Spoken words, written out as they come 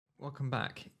Welcome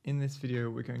back. In this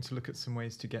video, we're going to look at some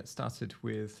ways to get started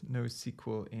with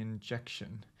NoSQL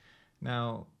injection.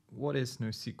 Now, what is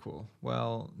NoSQL?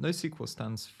 Well, NoSQL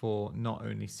stands for not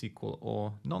only SQL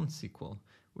or non-SQL,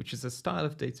 which is a style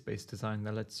of database design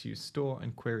that lets you store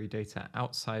and query data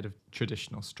outside of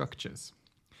traditional structures.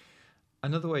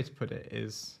 Another way to put it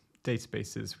is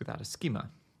databases without a schema.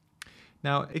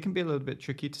 Now, it can be a little bit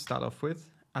tricky to start off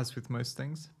with, as with most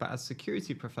things, but as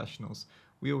security professionals,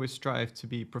 we always strive to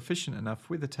be proficient enough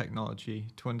with the technology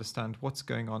to understand what's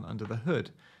going on under the hood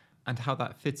and how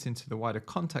that fits into the wider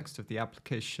context of the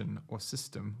application or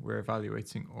system we're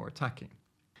evaluating or attacking.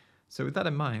 So with that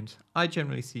in mind, I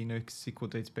generally see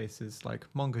NoSQL databases like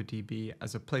MongoDB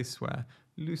as a place where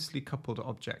loosely coupled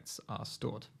objects are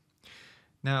stored.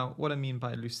 Now, what I mean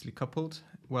by loosely coupled,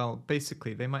 well,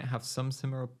 basically they might have some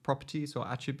similar properties or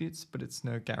attributes, but it's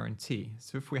no guarantee.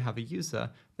 So if we have a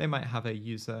user, they might have a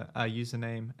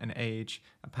username, an age,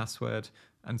 a password,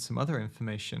 and some other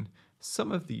information.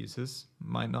 Some of the users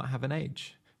might not have an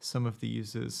age. Some of the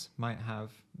users might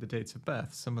have the date of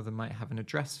birth. Some of them might have an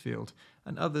address field,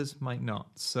 and others might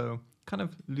not. So kind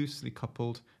of loosely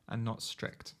coupled and not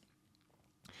strict.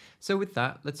 So with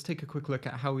that, let's take a quick look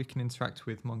at how we can interact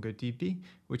with MongoDB,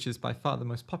 which is by far the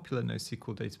most popular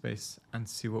NoSQL database, and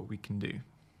see what we can do.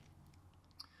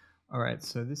 All right,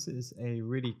 so this is a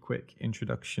really quick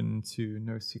introduction to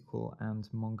NoSQL and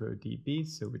MongoDB.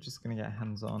 So we're just going to get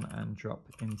hands-on and drop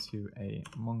into a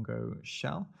Mongo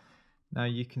shell. Now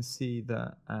you can see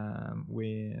that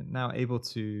we're now able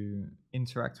to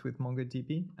interact with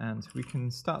MongoDB, and we can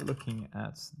start looking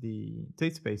at the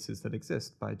databases that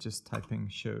exist by just typing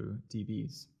show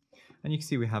DBs. And you can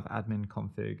see we have admin,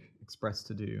 config, express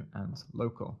to do, and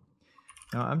local.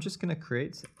 Now I'm just going to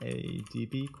create a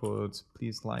DB called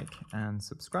please like and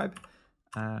subscribe.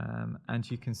 And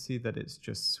you can see that it's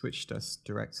just switched us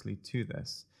directly to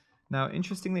this. Now,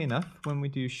 interestingly enough, when we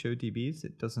do show DBs,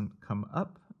 it doesn't come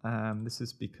up. This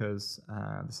is because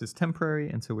this is temporary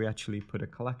until we actually put a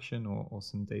collection or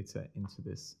some data into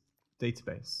this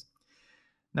database.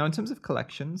 Now, in terms of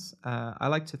collections, I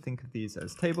like to think of these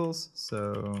as tables.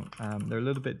 So they're a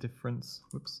little bit different,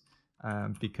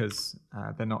 because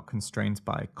they're not constrained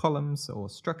by columns or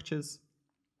structures.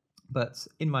 But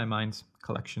in my mind,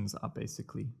 collections are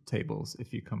basically tables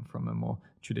if you come from a more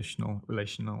traditional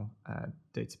relational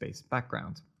database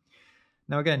background.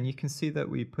 Now again, you can see that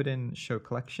we put in show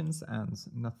collections and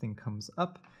nothing comes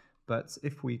up. But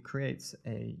if we create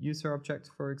a user object,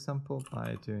 for example,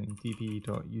 by doing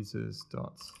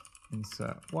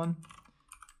db.users.insert1,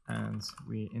 and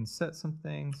we insert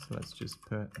something, so let's just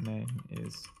put name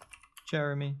is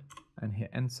Jeremy and hit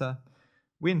enter.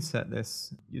 We insert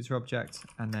this user object,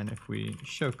 and then if we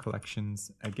show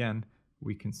collections again,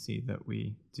 we can see that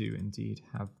we do indeed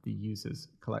have the users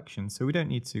collection. So we don't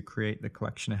need to create the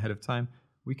collection ahead of time.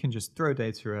 We can just throw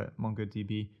data at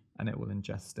MongoDB and it will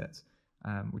ingest it,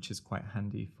 which is quite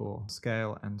handy for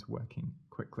scale and working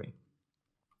quickly.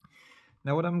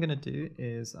 Now what I'm going to do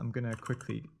is I'm going to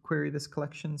quickly query this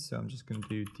collection. So I'm just going to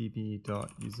do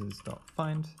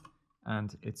db.users.find,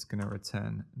 and it's going to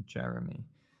return Jeremy.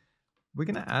 We're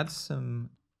going to add some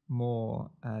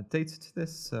more data to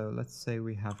this. So let's say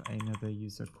we have another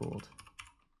user called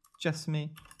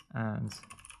Jessamy, and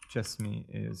Jessamy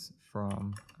is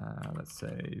from, let's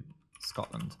say,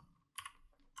 Scotland.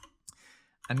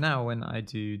 And now when I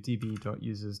do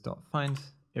db.users.find,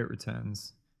 it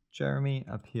returns Jeremy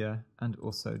up here and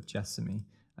also Jessamy.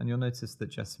 And you'll notice that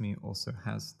Jessamy also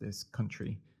has this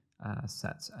country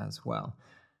set as well.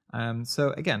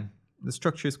 So again, the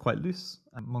structure is quite loose.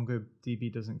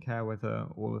 MongoDB doesn't care whether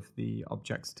all of the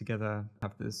objects together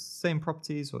have the same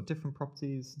properties or different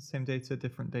properties, same data,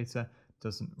 different data,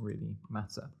 doesn't really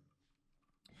matter.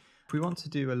 If we want to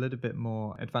do a little bit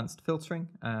more advanced filtering,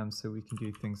 so we can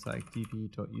do things like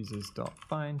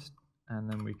db.users.find, and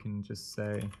then we can just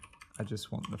say, I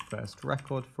just want the first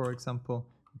record, for example.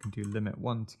 We can do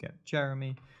limit1 to get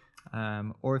Jeremy.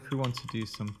 Or if we want to do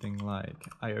something like,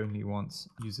 I only want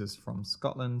users from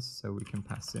Scotland, so we can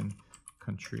pass in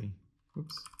country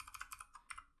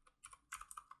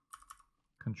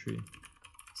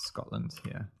Scotland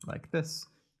here, like this,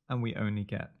 and we only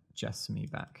get Jessamy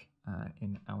back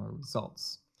in our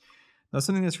results. Now,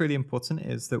 something that's really important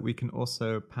is that we can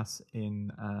also pass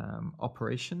in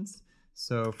operations.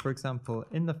 So for example,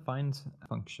 in the find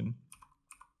function,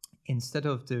 instead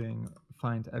of doing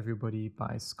find everybody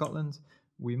by Scotland,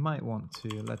 we might want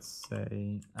to, let's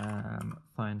say,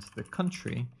 find the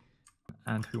country,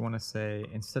 and we want to say,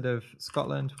 instead of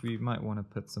Scotland, we might want to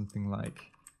put something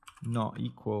like not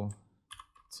equal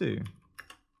to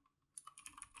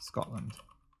Scotland.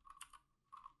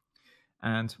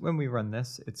 And when we run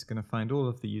this, it's going to find all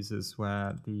of the users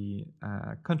where the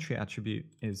country attribute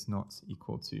is not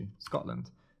equal to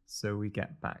Scotland. So we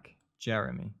get back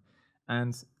Jeremy.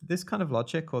 And this kind of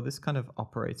logic or this kind of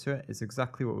operator is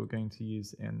exactly what we're going to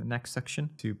use in the next section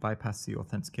to bypass the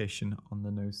authentication on the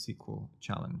NoSQL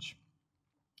challenge.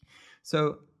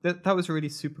 So that was a really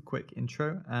super quick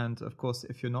intro. And of course,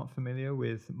 if you're not familiar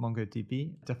with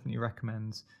MongoDB, definitely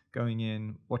recommend going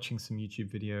in, watching some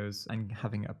YouTube videos and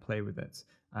having a play with it.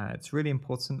 It's really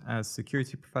important as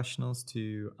security professionals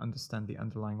to understand the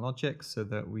underlying logic so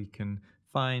that we can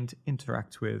find,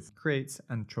 interact with, create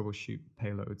and troubleshoot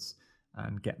payloads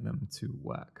and get them to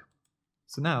work.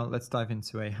 So now let's dive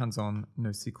into a hands-on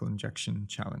NoSQL injection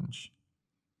challenge.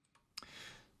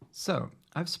 So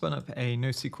I've spun up a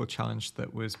NoSQL challenge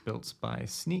that was built by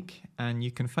Sneak, and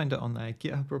you can find it on their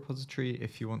GitHub repository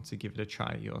if you want to give it a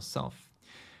try yourself.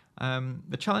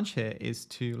 The challenge here is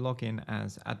to log in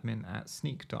as admin at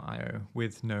sneak.io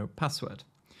with no password.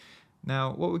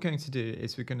 Now, what we're going to do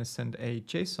is we're going to send a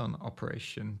JSON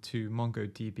operation to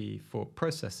MongoDB for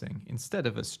processing instead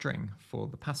of a string for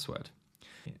the password.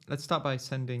 Let's start by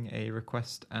sending a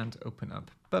request and open up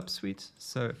Burp Suite.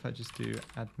 So if I just do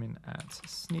admin at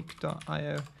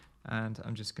sneak.io, and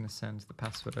I'm just going to send the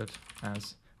password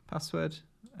as password.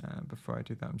 Before I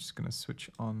do that, I'm just going to switch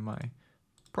on my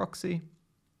proxy.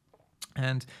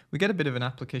 And we get a bit of an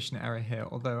application error here,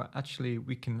 although actually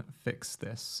we can fix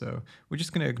this. So we're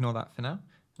just going to ignore that for now.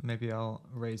 Maybe I'll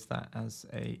raise that as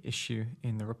an issue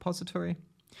in the repository.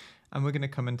 And we're going to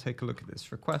come and take a look at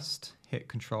this request, hit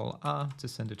Control R to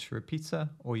send it to repeater,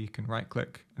 or you can right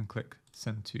click and click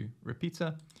send to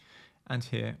repeater. And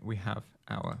here we have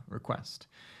our request.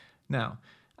 Now,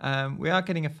 we are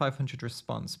getting a 500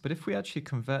 response, but if we actually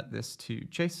convert this to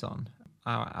JSON,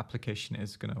 our application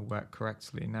is going to work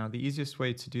correctly. Now, the easiest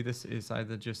way to do this is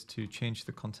either just to change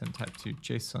the content type to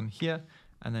JSON here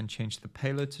and then change the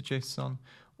payload to JSON,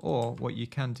 or what you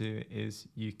can do is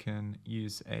you can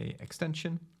use a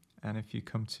extension. And if you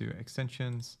come to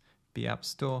extensions, the App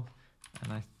Store,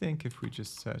 and I think if we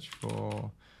just search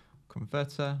for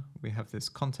converter, we have this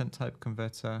content type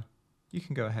converter. You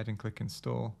can go ahead and click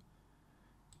install,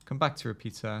 come back to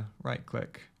repeater, right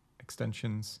click,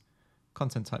 extensions,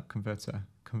 content type converter,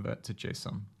 convert to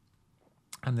JSON.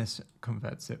 And this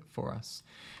converts it for us.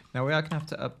 Now we are going to have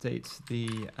to update the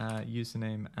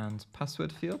username and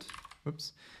password field,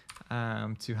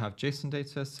 to have JSON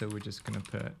data. So we're just going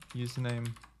to put username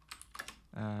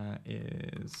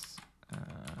is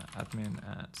admin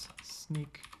at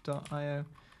sneak.io,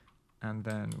 and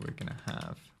then we're going to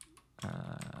have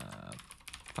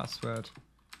password,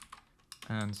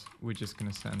 and we're just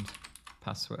going to send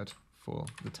password for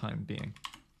the time being.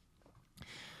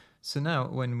 So now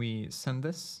when we send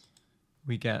this,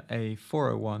 we get a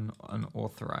 401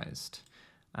 unauthorized.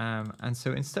 And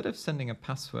so instead of sending a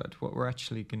password, what we're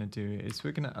actually going to do is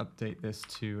we're going to update this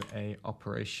to a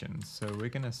operation. So we're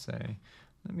going to say,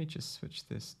 let me just switch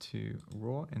this to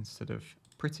raw instead of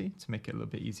pretty to make it a little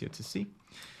bit easier to see.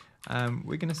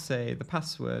 We're going to say the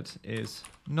password is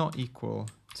not equal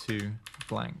to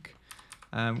blank.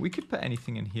 We could put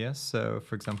anything in here. So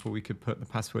for example, we could put the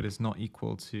password is not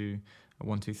equal to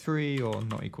 123 or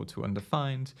not equal to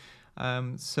undefined.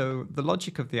 So the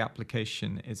logic of the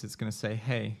application is it's going to say,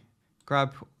 hey,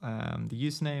 grab the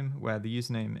username where the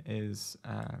username is,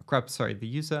 the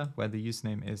user where the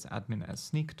username is admin at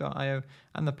sneak.io,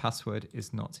 and the password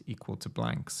is not equal to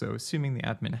blank. So assuming the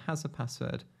admin has a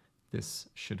password, this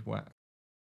should work.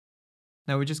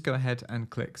 Now we just go ahead and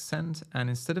click send, and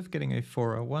instead of getting a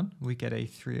 401, we get a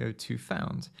 302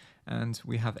 found, and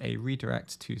we have a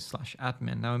redirect to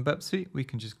 /admin. Now in Burp Suite, we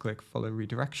can just click follow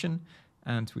redirection,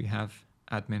 and we have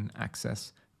admin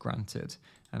access granted.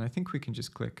 And I think we can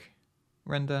just click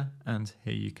render, and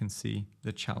here you can see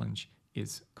the challenge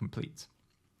is complete.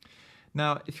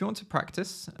 Now, if you want to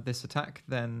practice this attack,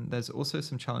 then there's also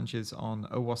some challenges on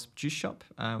OWASP Juice Shop,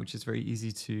 which is very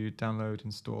easy to download,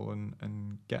 install,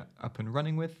 and get up and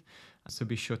running with. So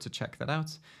be sure to check that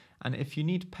out. And if you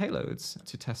need payloads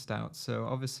to test out, so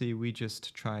obviously we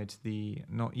just tried the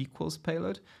not equals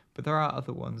payload, but there are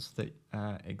other ones that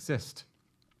exist.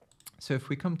 So if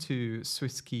we come to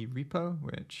SwissKey repo,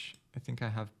 which I think I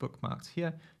have bookmarked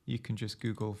here, you can just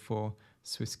Google for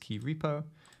SwissKey repo.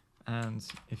 And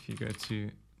if you go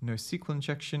to NoSQL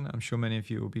injection, I'm sure many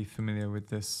of you will be familiar with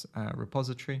this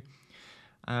repository.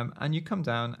 And you come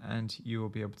down and you will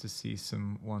be able to see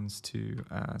some ones to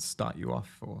start you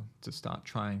off or to start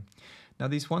trying. Now,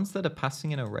 these ones that are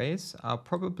passing in arrays are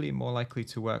probably more likely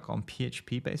to work on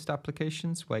PHP-based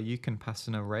applications where you can pass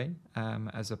an array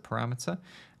as a parameter.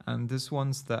 And there's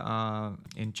ones that are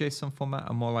in JSON format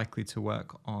are more likely to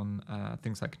work on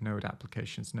things like Node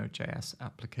applications, Node.js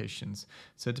applications.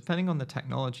 So depending on the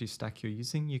technology stack you're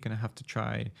using, you're going to have to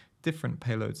try different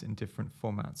payloads in different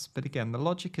formats. But again, the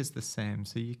logic is the same.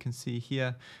 So you can see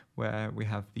here where we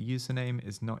have the username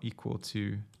is not equal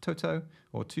to Toto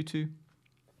or Tutu,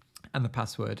 and the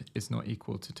password is not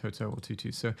equal to Toto or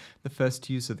Tutu. So the first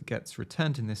user that gets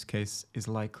returned in this case is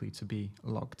likely to be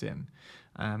logged in.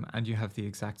 And you have the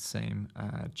exact same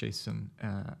JSON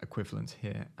equivalent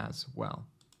here as well.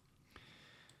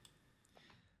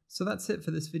 So that's it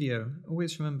for this video.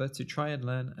 Always remember to try and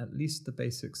learn at least the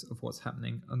basics of what's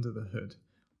happening under the hood.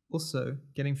 Also,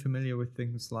 getting familiar with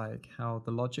things like how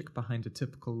the logic behind a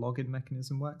typical login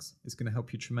mechanism works is going to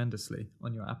help you tremendously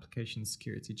on your application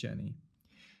security journey.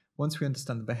 Once we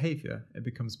understand the behavior, it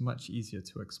becomes much easier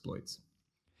to exploit.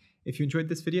 If you enjoyed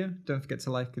this video, don't forget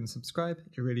to like and subscribe.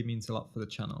 It really means a lot for the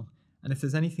channel. And if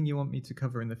there's anything you want me to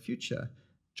cover in the future,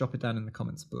 drop it down in the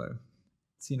comments below.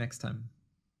 See you next time.